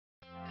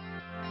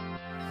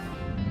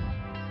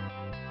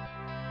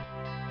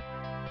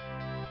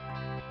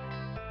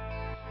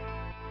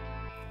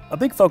A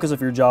big focus of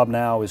your job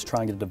now is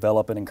trying to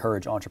develop and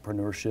encourage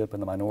entrepreneurship in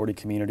the minority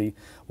community,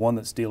 one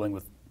that's dealing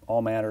with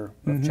all manner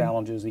of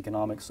challenges,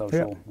 economic,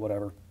 social,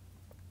 whatever.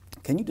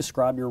 Can you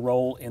describe your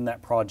role in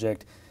that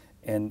project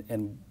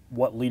and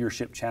what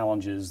leadership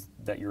challenges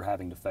that you're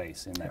having to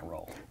face in that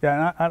role?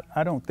 Yeah, and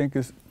I don't think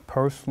it's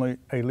personally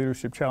a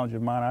leadership challenge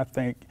of mine. I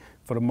think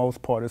for the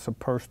most part it's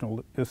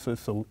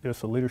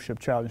a leadership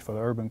challenge for the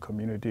urban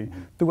community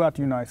throughout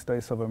the United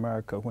States of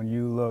America. When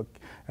you look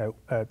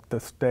at the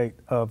state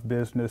of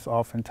business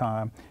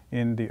oftentimes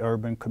in the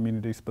urban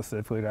community,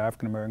 specifically the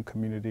African American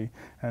community,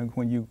 and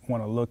when you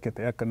want to look at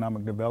the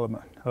economic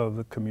development of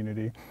the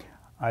community,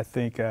 I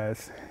think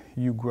as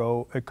you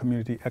grow a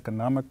community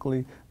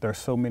economically, there are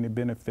so many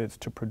benefits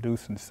to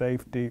producing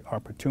safety,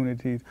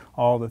 opportunities,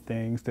 all the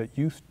things that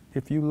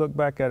if you look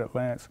back at it,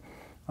 Lance,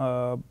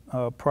 prior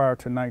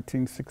to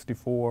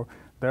 1964,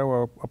 there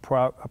were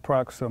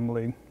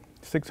approximately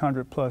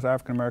 600 plus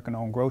African American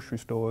owned grocery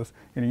stores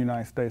in the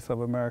United States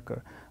of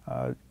America.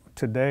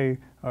 Today,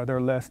 there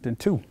are less than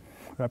two.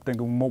 I think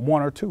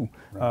one or two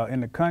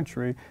in the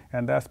country,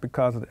 and that's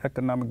because of the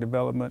economic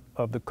development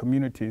of the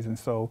communities. And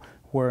so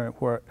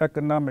where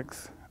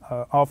economics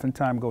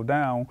oftentimes go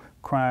down,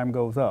 crime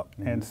goes up.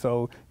 And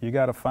so you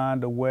got to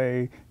find a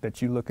way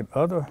that you look at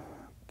other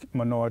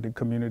minority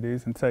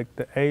communities and take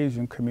the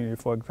Asian community,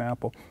 for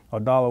example.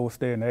 $1 will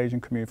stay in the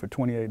Asian community for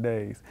 28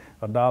 days.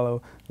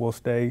 $1 will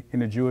stay in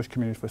the Jewish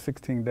community for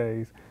 16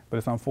 days. But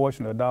it's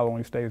unfortunate $1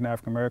 only stays in the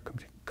African American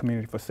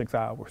community for 6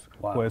 hours.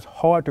 Wow. Well, it's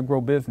hard to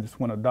grow business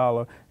when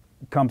 $1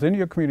 comes into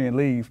your community and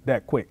leaves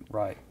that quick.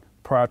 Right.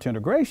 Prior to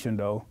integration,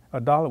 though,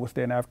 $1 would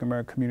stay in the African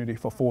American community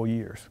for 4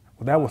 years.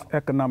 Well, that was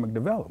economic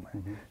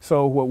development.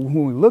 So when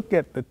we look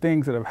at the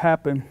things that have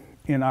happened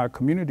in our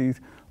communities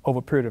over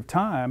a period of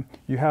time,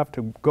 you have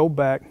to go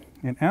back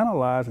and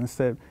analyze and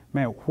say,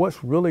 man,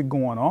 what's really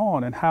going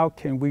on and how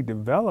can we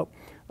develop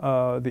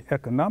the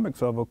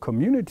economics of a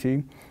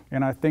community?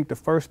 And I think the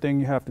first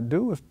thing you have to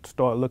do is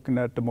start looking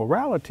at the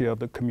morality of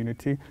the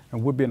community.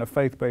 And we're being a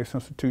faith-based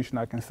institution,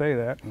 I can say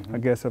that. I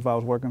guess if I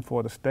was working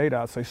for the state,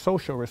 I'd say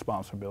social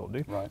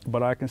responsibility. Right.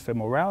 But I can say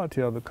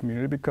morality of the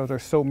community because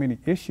there's so many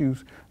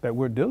issues that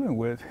we're dealing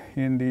with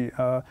in the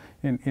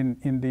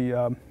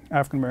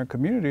African American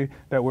community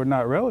that were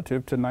not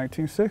relative to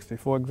 1960.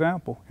 For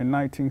example, in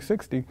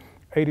 1960,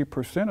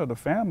 80% of the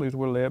families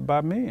were led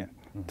by men.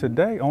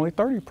 Today, only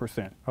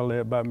 30% are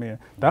led by men.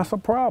 That's a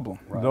problem.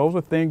 Right. Those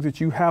are things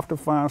that you have to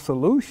find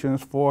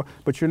solutions for,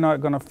 but you're not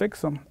going to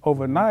fix them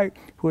overnight,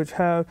 which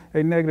have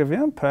a negative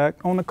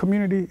impact on the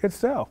community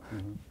itself.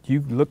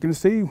 You look and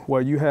see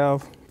where you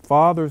have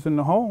fathers in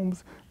the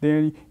homes,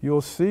 then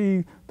you'll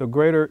see the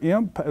greater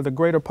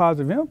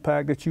positive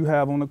impact that you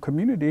have on the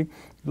community.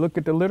 Look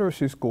at the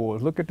literacy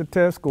scores, look at the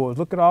test scores,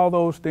 look at all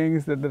those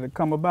things that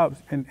come about.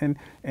 And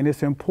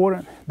it's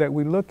important that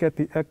we look at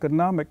the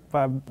economic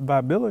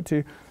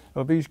viability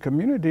of each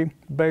community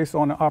based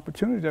on the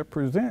opportunities that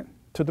present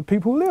to the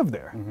people who live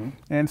there.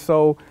 And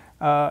so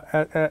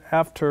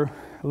after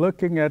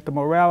looking at the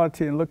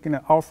morality and looking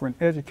at offering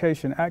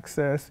education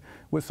access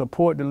with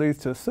support that leads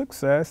to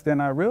success,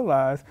 then I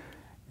realized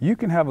you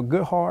can have a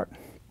good heart,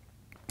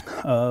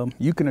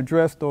 you can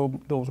address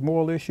those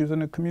moral issues in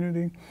the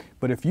community,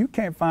 but if you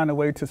can't find a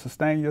way to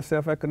sustain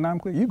yourself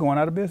economically, you're going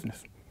out of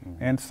business.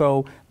 And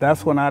so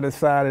that's when I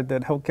decided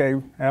that, okay,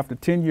 after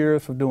 10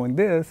 years of doing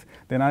this,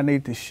 then I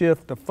need to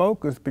shift the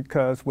focus,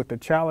 because with the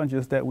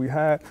challenges that we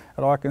had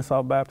at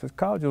Arkansas Baptist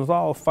College, it was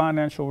all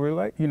financial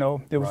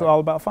it was all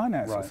about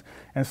finances.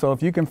 And so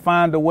if you can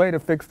find a way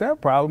to fix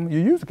that problem, you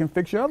usually can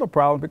fix your other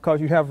problem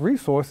because you have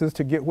resources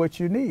to get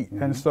what you need.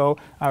 And so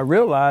I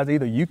realized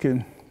either you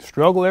can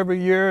struggle every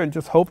year and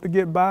just hope to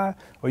get by,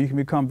 or you can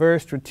become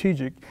very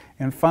strategic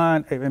and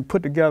find and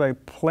put together a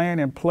plan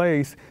in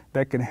place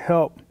that can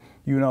help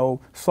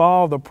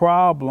solve the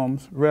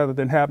problems rather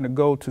than having to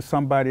go to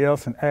somebody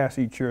else and ask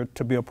each year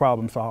to be a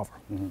problem solver.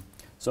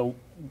 So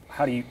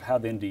how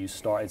then do you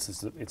start?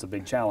 It's a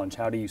big challenge.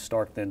 How do you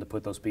start then to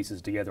put those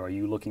pieces together? Are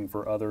you looking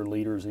for other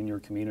leaders in your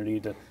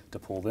community to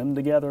pull them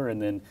together?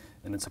 And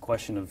it's a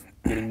question of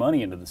getting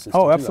money into the system.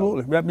 Oh,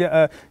 absolutely.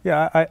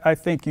 I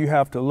think you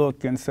have to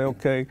look and say,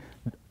 okay,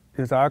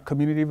 is our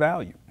community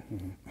valued?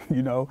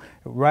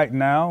 Right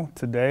now,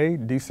 today,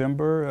 in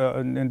December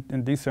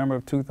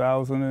of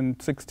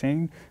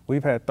 2016,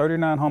 we've had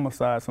 39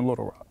 homicides in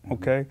Little Rock,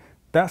 okay?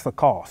 That's a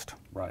cost.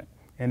 Right.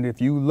 And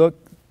if you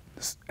look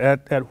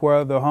at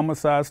where the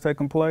homicides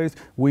taking place,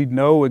 we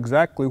know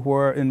exactly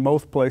where in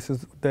most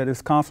places that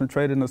is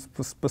concentrated in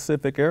a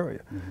specific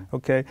area,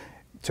 okay?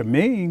 To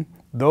me,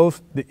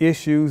 the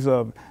issues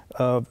of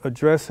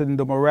addressing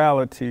the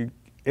morality,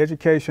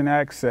 education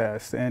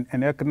access,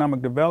 and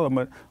economic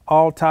development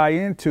all tie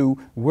into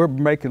we're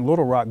making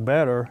Little Rock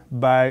better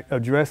by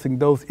addressing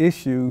those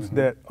issues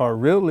that are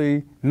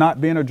really not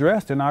being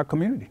addressed in our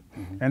community.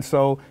 And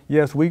so,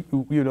 yes,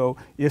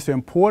 it's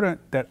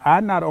important that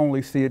I not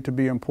only see it to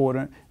be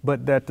important,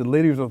 but that the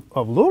leaders of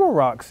Little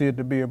Rock see it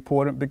to be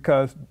important,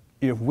 because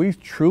if we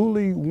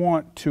truly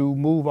want to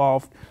move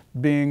off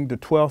being the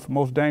 12th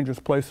most dangerous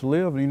place to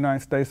live in the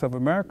United States of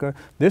America,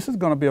 this is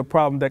going to be a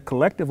problem that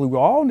collectively we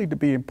all need to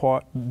be a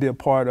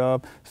part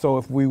of. So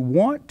if we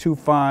want to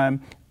find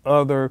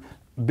other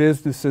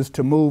businesses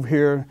to move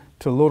here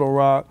to Little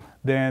Rock,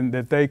 then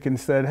that they can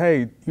say,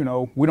 hey, you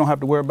know, we don't have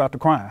to worry about the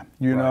crime.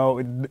 You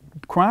know,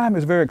 crime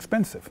is very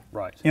expensive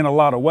in a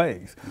lot of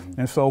ways.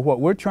 And so what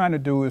we're trying to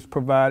do is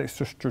provide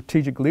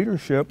strategic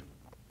leadership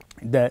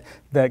that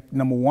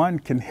number one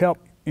can help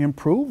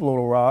improve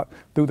Little Rock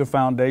through the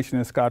foundation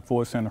and Scott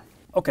Ford Center.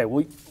 Okay,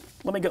 well,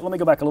 let me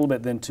go back a little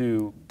bit then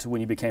to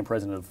when you became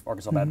president of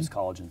Arkansas Baptist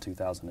College in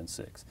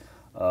 2006.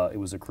 It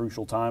was a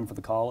crucial time for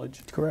the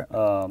college. Correct.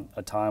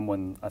 A time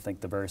when I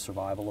think the very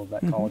survival of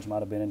that college might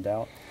have been in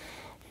doubt.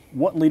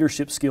 What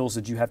leadership skills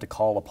did you have to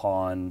call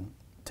upon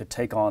to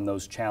take on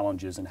those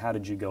challenges, and how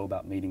did you go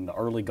about meeting the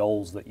early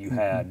goals that you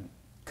had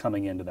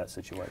coming into that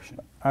situation?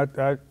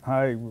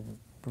 I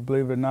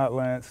believe it or not,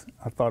 Lance,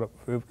 I thought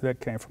that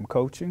came from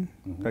coaching,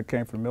 that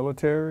came from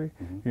military,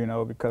 you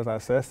know, because I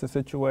assessed the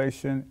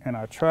situation and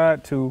I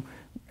tried to,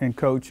 in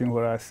coaching,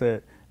 what I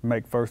said,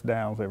 make first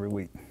downs every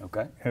week.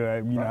 Okay.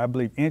 You know, I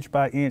believe inch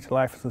by inch,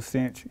 life is a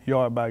cinch,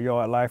 yard by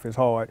yard, life is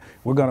hard.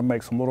 We're going to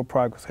make some little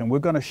progress, and we're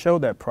going to show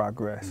that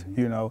progress.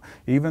 You know,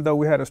 even though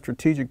we had a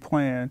strategic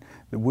plan,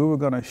 that we were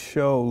going to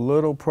show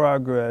little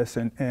progress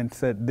and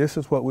said this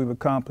is what we've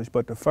accomplished.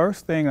 But the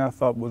first thing I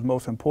thought was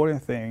most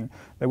important thing,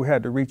 that we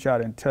had to reach out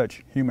and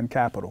touch human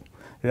capital.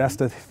 That's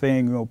the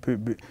thing, you know,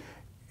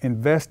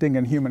 investing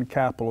in human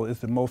capital is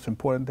the most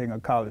important thing a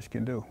college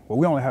can do. Well,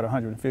 we only had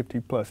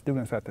 150 plus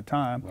students at the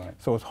time,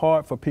 so it's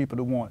hard for people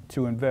to want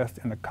to invest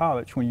in a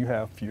college when you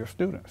have fewer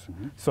students.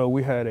 So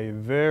we had a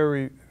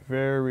very,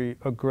 very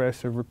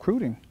aggressive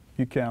recruiting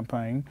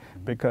campaign,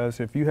 because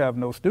if you have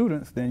no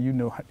students, then you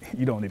know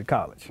you don't need a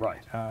college.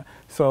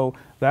 So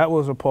that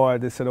was a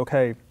part that said,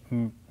 okay,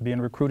 being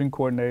recruiting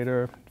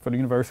coordinator for the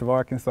University of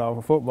Arkansas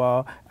for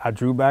football, I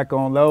drew back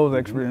on those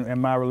experiences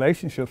and my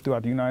relationships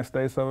throughout the United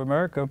States of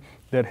America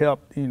that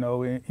helped, you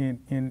know,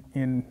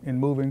 in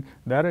moving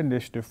that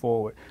initiative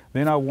forward.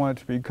 Then I wanted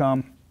to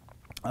become,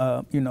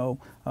 you know,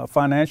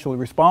 financially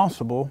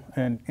responsible,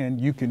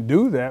 and you can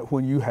do that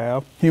when you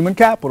have human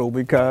capital,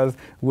 because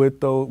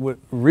with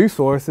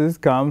resources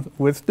comes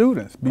with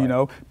students, you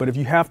know. But if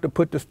you have to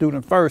put the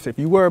student first, if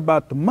you worry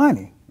about the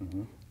money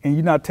and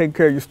you're not taking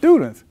care of your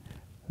students,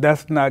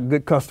 that's not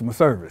good customer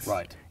service.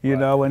 You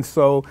know, and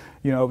so,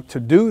 you know, to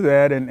do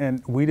that,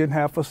 and we didn't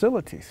have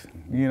facilities,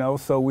 you know,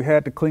 so we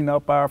had to clean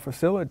up our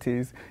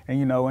facilities, and,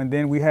 you know, and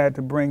then we had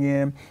to bring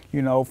in,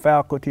 you know,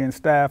 faculty and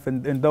staff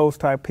and those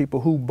type of people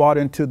who bought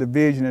into the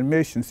vision and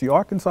mission. See,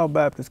 Arkansas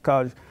Baptist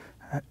College,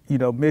 you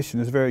know, mission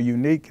is very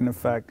unique in the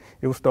fact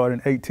it was started in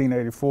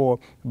 1884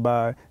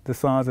 by the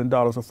sons and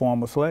daughters of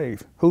former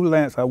slaves, who,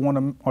 Lance, I want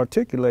to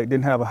articulate,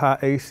 didn't have a high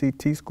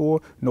ACT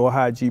score nor a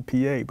high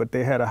GPA, but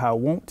they had a high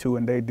want to,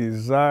 and they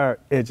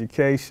desired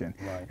education.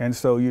 And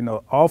so, you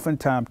know,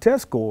 oftentimes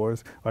test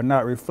scores are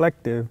not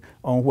reflective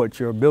on what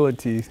your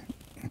ability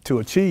to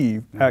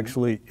achieve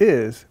actually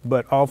is,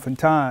 but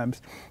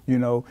oftentimes, you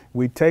know,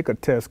 we take a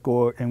test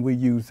score and we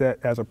use that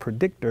as a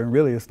predictor, and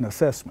really it's an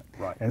assessment.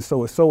 And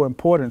so it's so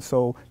important.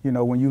 So, you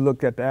know, when you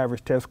look at the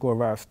average test score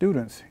of our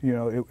students, you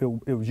know,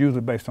 it was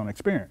usually based on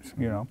experience,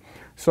 you know.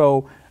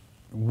 So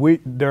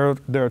there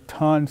are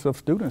tons of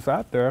students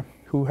out there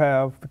who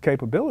have the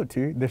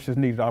capability, they just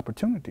needed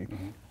opportunity.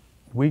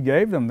 We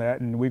gave them that,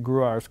 and we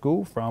grew our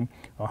school from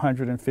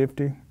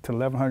 150 to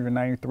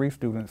 1,193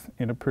 students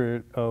in a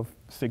period of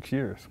 6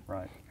 years.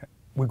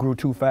 We grew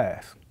too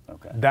fast.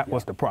 That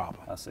was the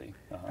problem. I see.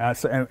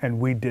 And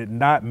we did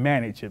not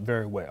manage it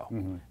very well,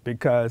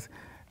 because,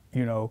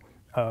 you know,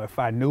 if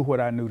I knew what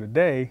I knew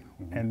today,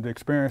 and the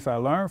experience I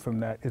learned from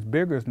that is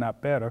bigger is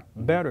not better,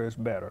 better is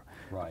better.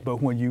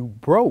 But when you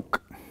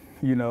broke,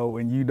 you know,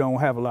 and you don't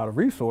have a lot of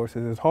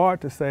resources, it's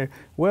hard to say,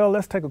 well,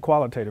 let's take a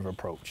qualitative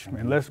approach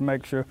and let's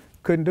make sure.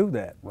 Couldn't do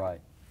that.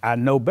 I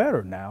know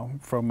better now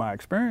from my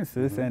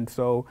experiences, and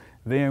so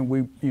then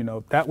we, you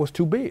know, that was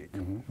too big.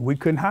 We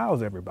couldn't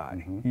house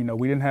everybody. You know,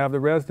 we didn't have the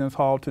residence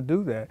hall to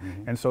do that,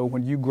 and so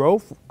when you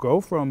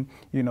grow from,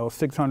 you know,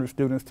 600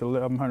 students to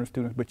 1,100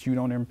 students, but you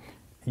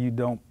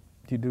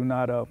do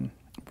not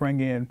bring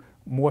in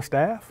more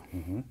staff,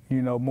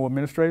 you know, more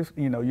administrators,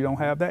 you know, you don't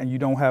have that, and you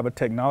don't have a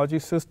technology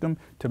system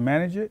to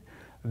manage it,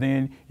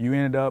 then you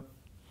ended up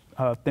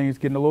things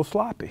getting a little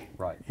sloppy,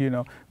 you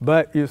know,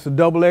 but it's a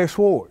double-edged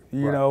sword,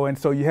 you know, and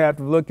so you have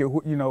to look at,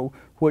 you know,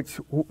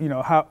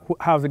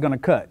 how's it going to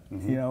cut,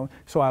 you know.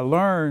 So I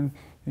learned,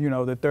 you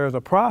know, that there's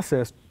a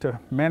process to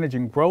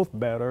managing growth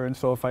better, and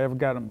so if I ever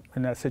got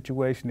in that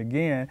situation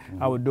again,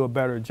 I would do a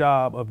better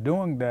job of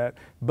doing that.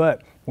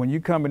 But when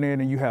you're coming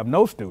in and you have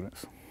no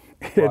students,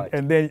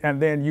 and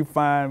then you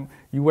find,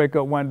 you wake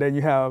up one day and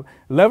you have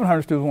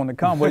 1,100 students want to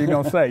come, what are you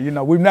going to say? You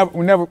know, we've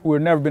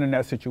never been in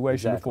that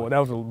situation before. That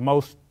was the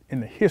most in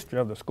the history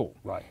of the school.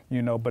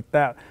 You know,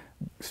 but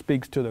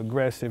speaks to the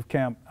aggressive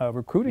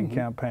recruiting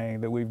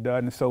campaign that we've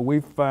done. And so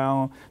we've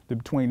found that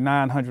between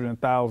 900 and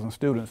 1,000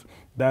 students,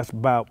 that's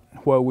about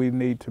where we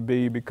need to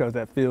be, because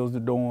that fills the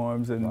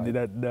dorms and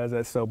that does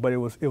that. So, but it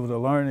was a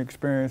learning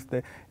experience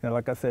that,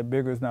 like I said,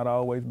 bigger is not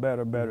always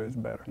better, better is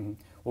better.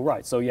 Well,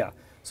 right, so yeah.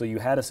 So you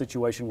had a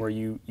situation where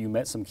you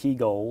met some key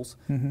goals,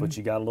 but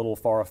you got a little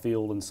far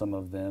afield in some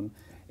of them,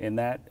 and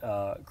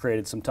that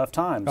created some tough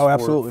times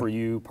for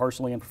you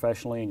personally and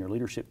professionally and your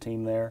leadership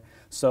team there.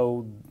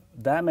 So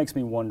that makes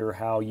me wonder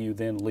how you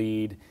then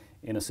lead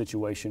in a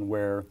situation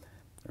where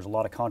there's a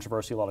lot of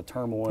controversy, a lot of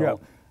turmoil. Yeah.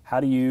 How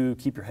do you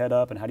keep your head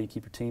up, and how do you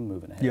keep your team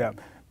moving ahead?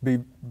 Yeah,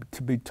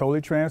 to be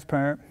totally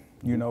transparent,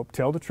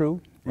 tell the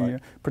truth,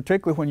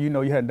 particularly when you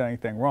know you hadn't done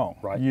anything wrong.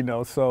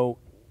 Right. So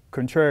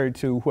contrary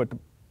to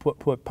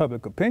what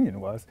public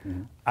opinion was,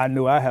 I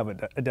knew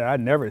that I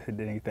never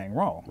did anything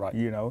wrong. Right.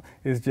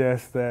 It's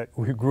just that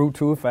we grew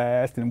too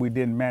fast and we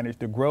didn't manage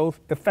the growth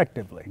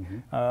effectively.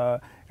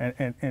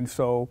 And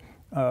so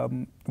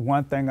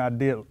one thing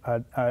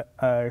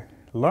I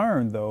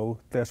learned, though,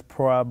 that's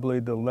probably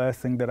the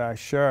lesson that I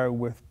share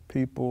with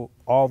people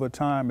all the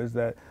time, is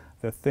that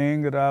the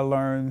thing that I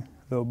learned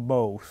the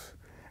most,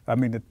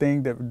 the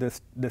thing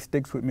that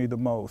sticks with me the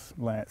most,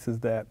 Lance, is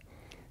that,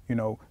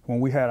 when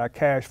we had our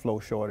cash flow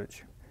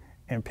shortage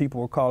and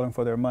people were calling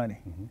for their money,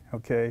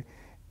 okay,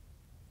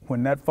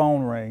 when that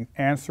phone rings,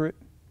 answer it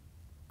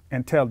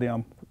and tell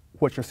them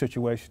what your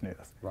situation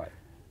is. Right.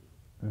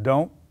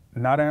 Don't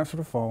not answer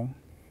the phone,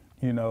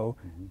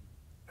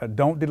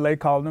 don't delay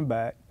calling them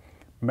back.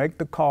 Make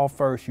the call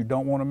first you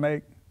don't want to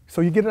make,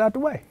 so you get it out the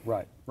way.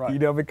 Right,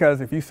 right.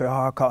 Because if you say,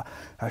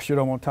 I sure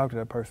don't want to talk to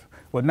that person.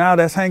 Well, now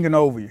that's hanging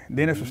over you.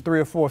 Then it was 3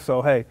 or 4,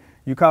 so hey,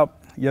 you call,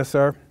 yes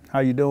sir, how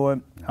you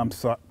doing? I'm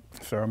sorry,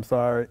 sir, I'm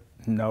sorry.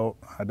 No,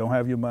 I don't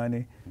have your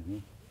money.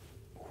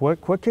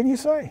 What can you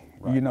say?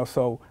 Right.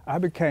 So I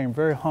became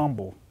very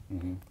humble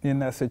in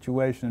that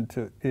situation.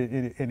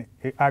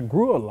 I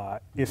grew a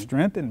lot. It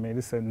strengthened me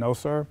to say, no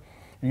sir,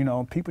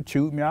 people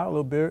chewed me out a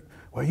little bit.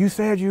 Well, you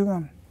said you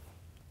gonna.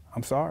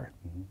 I'm sorry,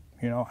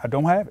 I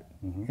don't have it.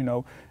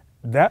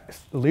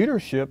 That's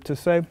leadership, to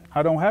say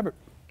I don't have it.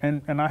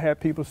 And I had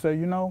people say,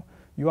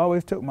 you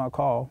always took my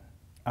call.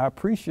 I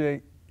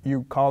appreciate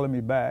you calling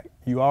me back.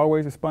 You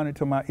always responded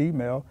to my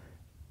email.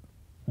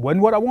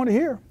 Wasn't what I want to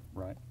hear,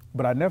 right?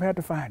 But I never had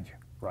to find you,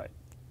 right?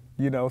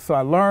 So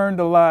I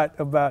learned a lot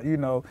about,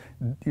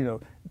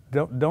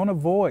 don't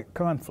avoid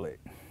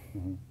conflict.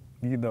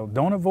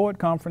 Don't avoid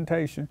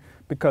confrontation,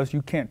 because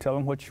you can't tell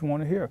them what you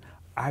want to hear.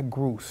 I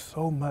grew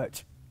so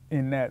much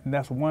in that, and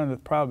that's one of the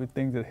probably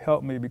things that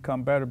helped me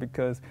become better,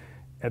 because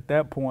at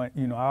that point,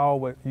 I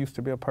always used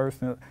to be a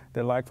person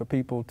that liked for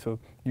people to,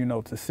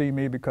 to see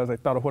me because they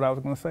thought of what I was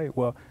going to say.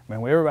 Well,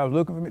 man, when everybody was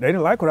looking for me, they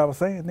didn't like what I was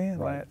saying then,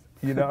 right. Lance.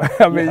 You don't,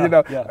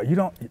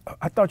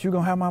 I thought you were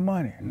going to have my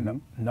money.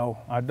 No,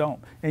 I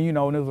don't. And,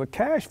 and it was a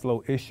cash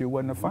flow issue, it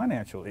wasn't a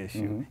financial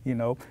issue.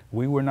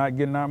 We were not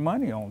getting our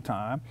money on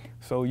time,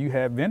 so you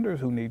had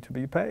vendors who need to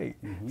be paid.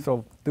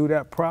 So through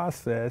that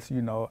process,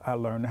 I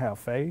learned to have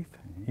faith,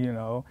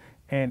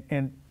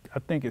 and I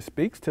think it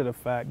speaks to the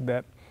fact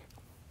that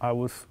I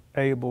was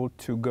able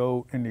to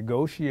go and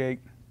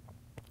negotiate,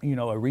 a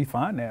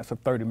refinance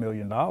of $30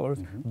 million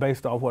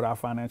based off what our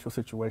financial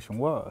situation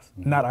was,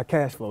 not our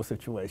cash flow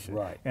situation.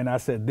 Right. And I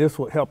said this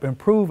would help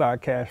improve our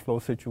cash flow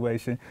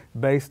situation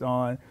based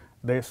on,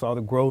 they saw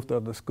the growth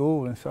of the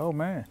school and said, oh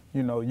man,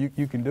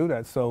 you can do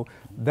that. So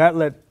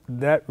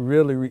that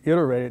really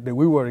reiterated that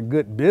we were a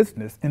good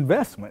business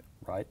investment,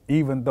 right?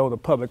 Even though the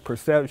public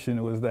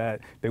perception was that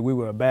we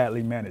were a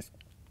badly managed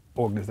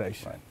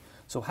organization. Right.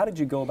 So how did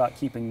you go about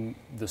keeping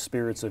the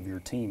spirits of your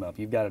team up?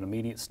 You've got an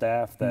immediate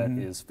staff that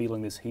is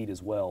feeling this heat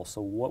as well.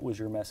 So what was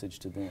your message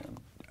to them?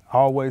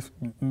 Always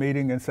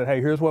meeting and said,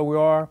 hey, here's where we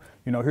are.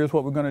 Here's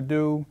what we're going to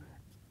do.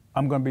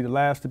 I'm going to be the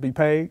last to be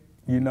paid.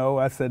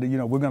 I said,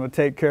 we're going to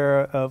take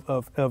care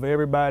of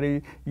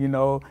everybody,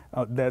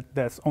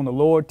 that's on the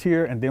lower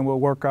tier, and then we'll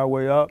work our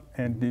way up,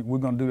 and we're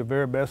going to do the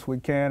very best we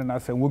can. And I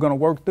said, we're going to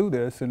work through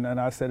this. And then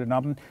I said, and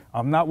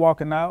I'm not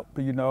walking out,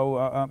 but I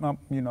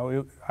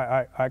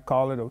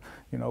call it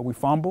we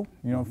fumble,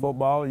 in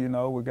football,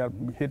 we got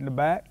hit in the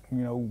back,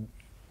 we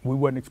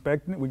wasn't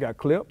expecting it, we got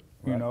clipped.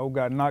 Right.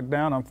 Got knocked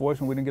down.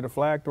 Unfortunately, we didn't get a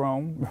flag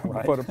thrown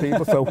for the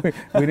people, so we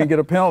didn't get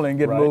a penalty and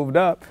get moved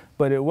up.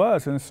 But it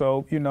was, and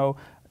so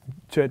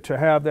to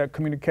have that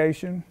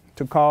communication,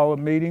 to call a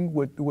meeting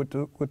with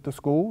the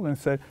school and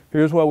say,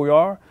 here's where we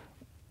are,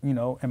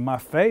 and my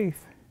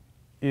faith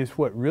is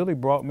what really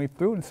brought me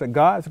through, and said,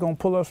 God's going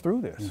to pull us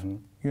through this.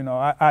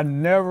 I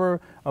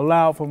never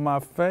allowed for my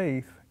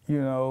faith,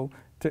 to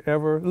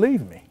ever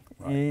leave me.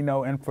 Right.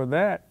 And for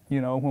that,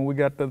 when we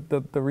got the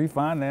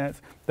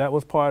refinance, that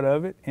was part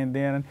of it. And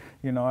then,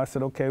 I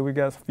said, okay, we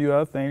got a few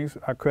other things,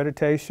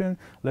 accreditation,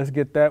 let's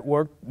get that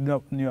worked.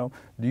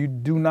 You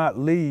do not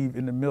leave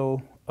in the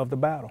middle of the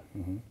battle.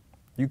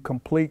 You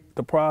complete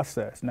the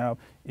process. Now,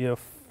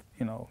 if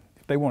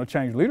they want to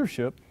change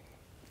leadership,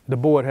 the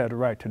board had the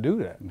right to do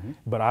that.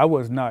 But I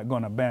was not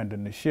going to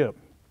abandon the ship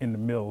in the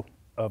middle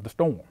of the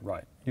storm.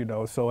 Right. You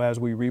know, so as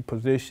we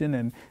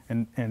repositioned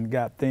and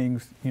got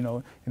things, you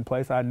know, in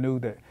place, I knew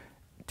that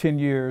 10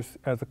 years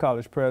as a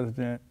college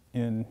president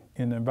in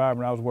the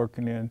environment I was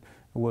working in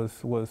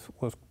was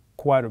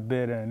quite a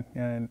bit,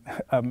 and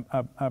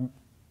I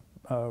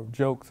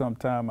joke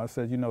sometime. I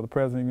said, you know, the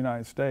President of the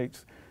United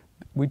States,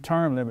 we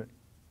term limit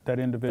that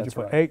individual That's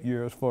for right. 8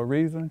 years for a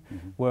reason.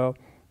 Well,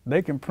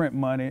 they can print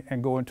money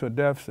and go into a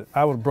deficit.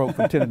 I was broke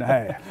for 10 and a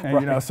half, and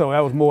Right. you know, so that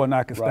was more than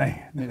I could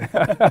Right.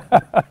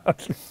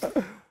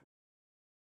 stand.